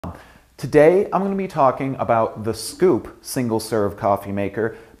Today, I'm going to be talking about the Scoop single-serve coffee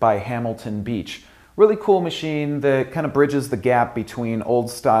maker by Hamilton Beach. Really cool machine that kind of bridges the gap between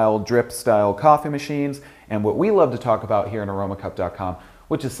old-style, drip-style coffee machines and what we love to talk about here at aromacup.com,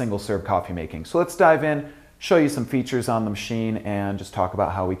 which is single-serve coffee making. So let's dive in, show you some features on the machine, and just talk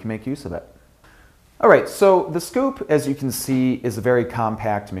about how we can make use of it. All right, so the Scoop, as you can see, is a very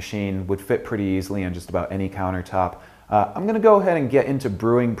compact machine, would fit pretty easily on just about any countertop. I'm going to go ahead and get into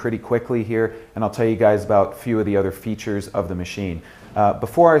brewing pretty quickly here, and I'll tell you guys about a few of the other features of the machine.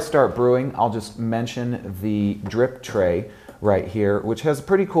 Before I start brewing, I'll just mention the drip tray right here, which has a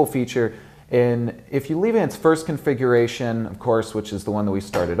pretty cool feature. And if you leave it in its first configuration, of course, which is the one that we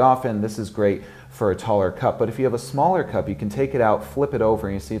started off in, this is great for a taller cup. But if you have a smaller cup, you can take it out, flip it over,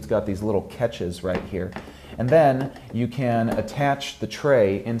 and you see it's got these little catches right here. And then you can attach the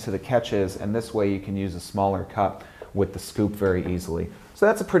tray into the catches, and this way you can use a smaller cup with the Scoop very easily. So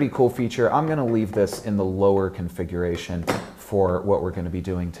that's a pretty cool feature. I'm going to leave this in the lower configuration for what we're going to be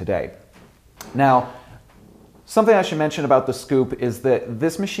doing today. Now, something I should mention about the Scoop is that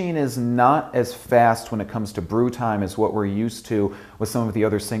this machine is not as fast when it comes to brew time as what we're used to with some of the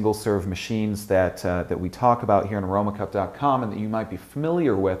other single-serve machines that we talk about here on aromacup.com and that you might be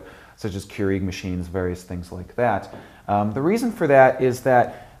familiar with, such as Keurig machines, various things like that. The reason for that is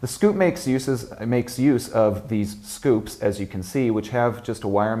that the Scoop makes use of these scoops, as you can see, which have just a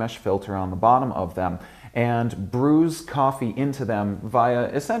wire mesh filter on the bottom of them, and brews coffee into them via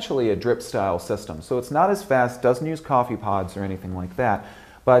essentially a drip style system. So it's not as fast, doesn't use coffee pods or anything like that,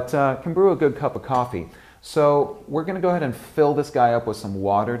 but can brew a good cup of coffee. So we're going to go ahead and fill this guy up with some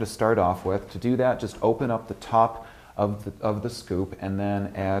water to start off with. To do that, just open up the top of the Scoop and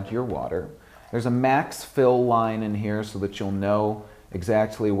then add your water. There's a max fill line in here so that you'll know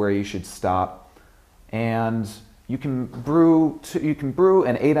exactly where you should stop. And you can brew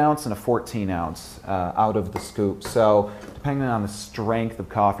an 8 ounce and a 14 ounce out of the Scoop. So depending on the strength of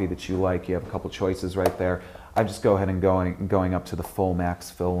coffee that you like, you have a couple choices right there. I just go ahead and going up to the full max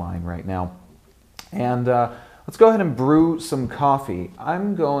fill line right now. And let's go ahead and brew some coffee.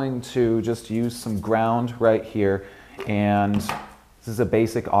 I'm going to just use some ground right here, and this is a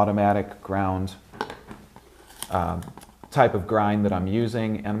basic automatic ground type of grind that I'm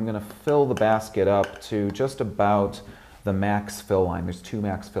using, and I'm going to fill the basket up to just about the max fill line. There's 2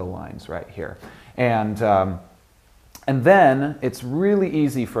 max fill lines right here. And then it's really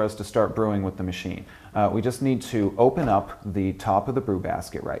easy for us to start brewing with the machine. We just need to open up the top of the brew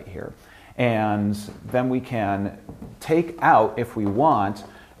basket right here. And then we can take out, if we want,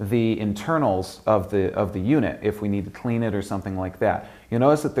 the internals of the unit if we need to clean it or something like that. You'll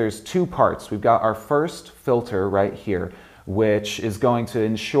notice that there's 2 parts. We've got our first filter right here, which is going to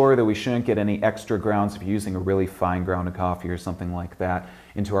ensure that we shouldn't get any extra grounds if you're using a really fine ground of coffee or something like that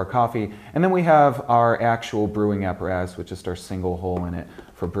into our coffee. And then we have our actual brewing apparatus, which is just our single hole in it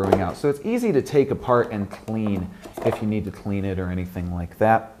for brewing out. So it's easy to take apart and clean if you need to clean it or anything like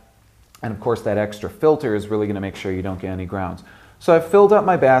that. And of course that extra filter is really going to make sure you don't get any grounds. So I've filled up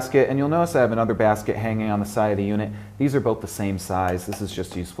my basket, and you'll notice I have another basket hanging on the side of the unit. These are both the same size. This is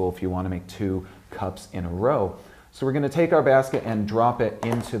just useful if you want to make 2 cups in a row. So we're going to take our basket and drop it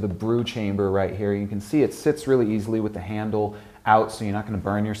into the brew chamber right here. You can see it sits really easily with the handle out, so you're not going to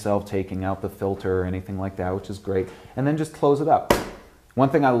burn yourself taking out the filter or anything like that, which is great. And then just close it up. One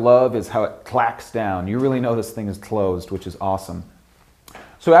thing I love is how it clacks down. You really know this thing is closed, which is awesome.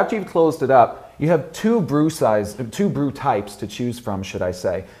 So after you've closed it up, you have 2 brew types to choose from, should I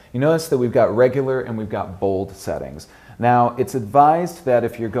say. You notice that we've got regular and we've got bold settings. Now, it's advised that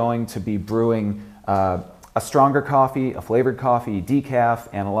if you're going to be brewing a stronger coffee, a flavored coffee, decaf,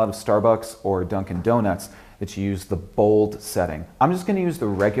 and a lot of Starbucks or Dunkin' Donuts, that you use the bold setting. I'm just going to use the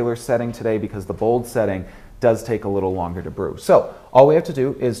regular setting today because the bold setting does take a little longer to brew. So all we have to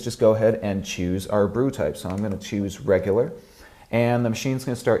do is just go ahead and choose our brew type. So I'm going to choose regular. And the machine's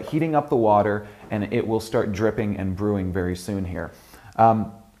going to start heating up the water, and it will start dripping and brewing very soon here.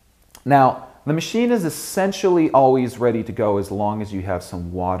 Now, the machine is essentially always ready to go as long as you have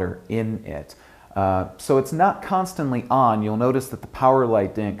some water in it. So it's not constantly on. You'll notice that the power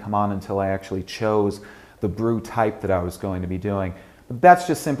light didn't come on until I actually chose the brew type that I was going to be doing. But that's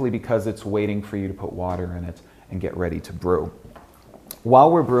just simply because it's waiting for you to put water in it and get ready to brew. While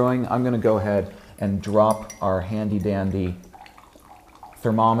we're brewing, I'm going to go ahead and drop our handy-dandy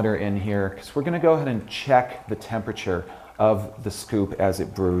thermometer in here, because we're going to go ahead and check the temperature of the Scoop as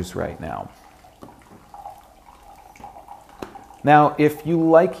it brews right now. Now, if you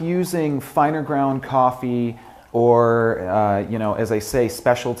like using finer ground coffee or, you know, as I say,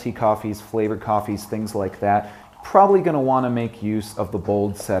 specialty coffees, flavored coffees, things like that, probably going to want to make use of the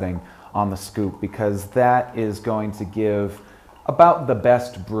bold setting on the scoop, because that is going to give about the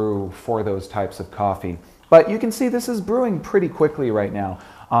best brew for those types of coffee. But you can see this is brewing pretty quickly right now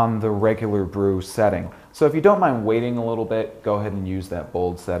on the regular brew setting. So if you don't mind waiting a little bit, go ahead and use that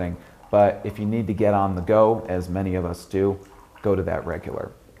bold setting. But if you need to get on the go, as many of us do, go to that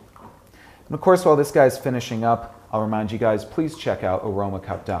regular. And of course, while this guy's finishing up, I'll remind you guys, please check out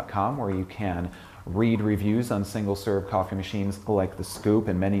aromacup.com, where you can read reviews on single-serve coffee machines like the Scoop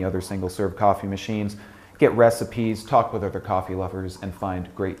and many other single-serve coffee machines, get recipes, talk with other coffee lovers, and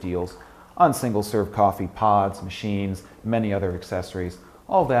find great deals on single-serve coffee pods, machines, many other accessories.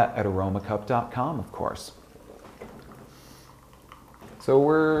 All that at aromacup.com, of course. So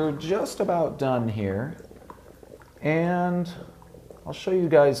we're just about done here, and I'll show you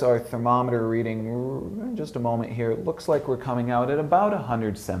guys our thermometer reading in just a moment here. It looks like we're coming out at about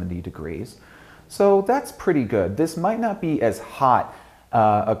 170 degrees. So that's pretty good. This might not be as hot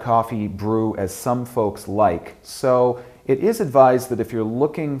a coffee brew as some folks like. So it is advised that if you're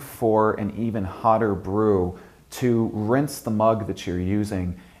looking for an even hotter brew, to rinse the mug that you're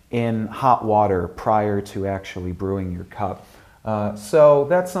using in hot water prior to actually brewing your cup. So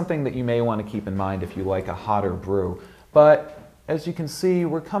that's something that you may want to keep in mind if you like a hotter brew. But as you can see,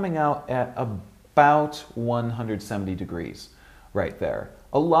 we're coming out at about 170 degrees right there.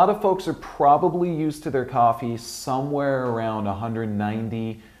 A lot of folks are probably used to their coffee somewhere around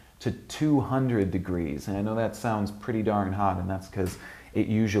 190 to 200 degrees. And I know that sounds pretty darn hot, and that's because it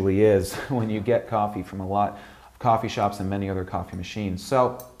usually is when you get coffee from a lot of coffee shops and many other coffee machines.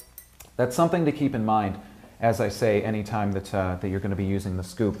 So that's something to keep in mind, as I say, anytime that you're going to be using the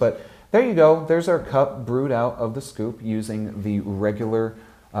Scoop. But there you go. There's our cup brewed out of the Scoop using the regular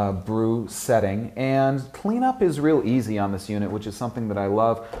brew setting. And cleanup is real easy on this unit, which is something that I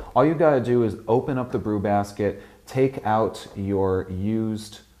love. All you got to do is open up the brew basket, take out your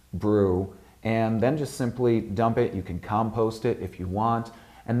used brew, and then just simply dump it. You can compost it if you want,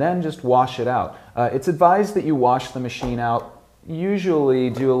 and then just wash it out. It's advised that you wash the machine out. Usually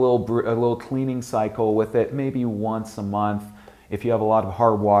do a little cleaning cycle with it, maybe once a month. If you have a lot of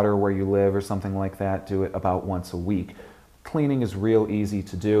hard water where you live or something like that, do it about once a week. Cleaning is real easy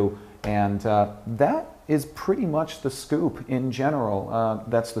to do, and that is pretty much the Scoop in general.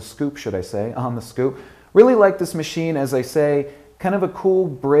 That's the Scoop, should I say, on the Scoop. Really like this machine, as I say, kind of a cool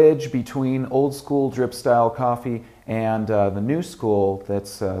bridge between old school drip style coffee and the new school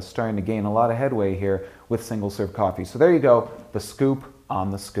that's starting to gain a lot of headway here with single serve coffee. So there you go, the Scoop on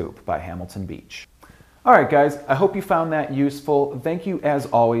the Scoop by Hamilton Beach. All right, guys, I hope you found that useful. Thank you, as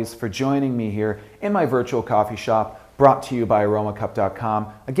always, for joining me here in my virtual coffee shop, brought to you by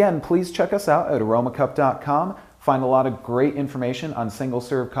aromacup.com. Again, please check us out at aromacup.com. Find a lot of great information on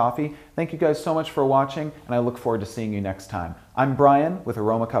single-serve coffee. Thank you guys so much for watching, and I look forward to seeing you next time. I'm Brian with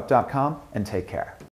aromacup.com, and take care.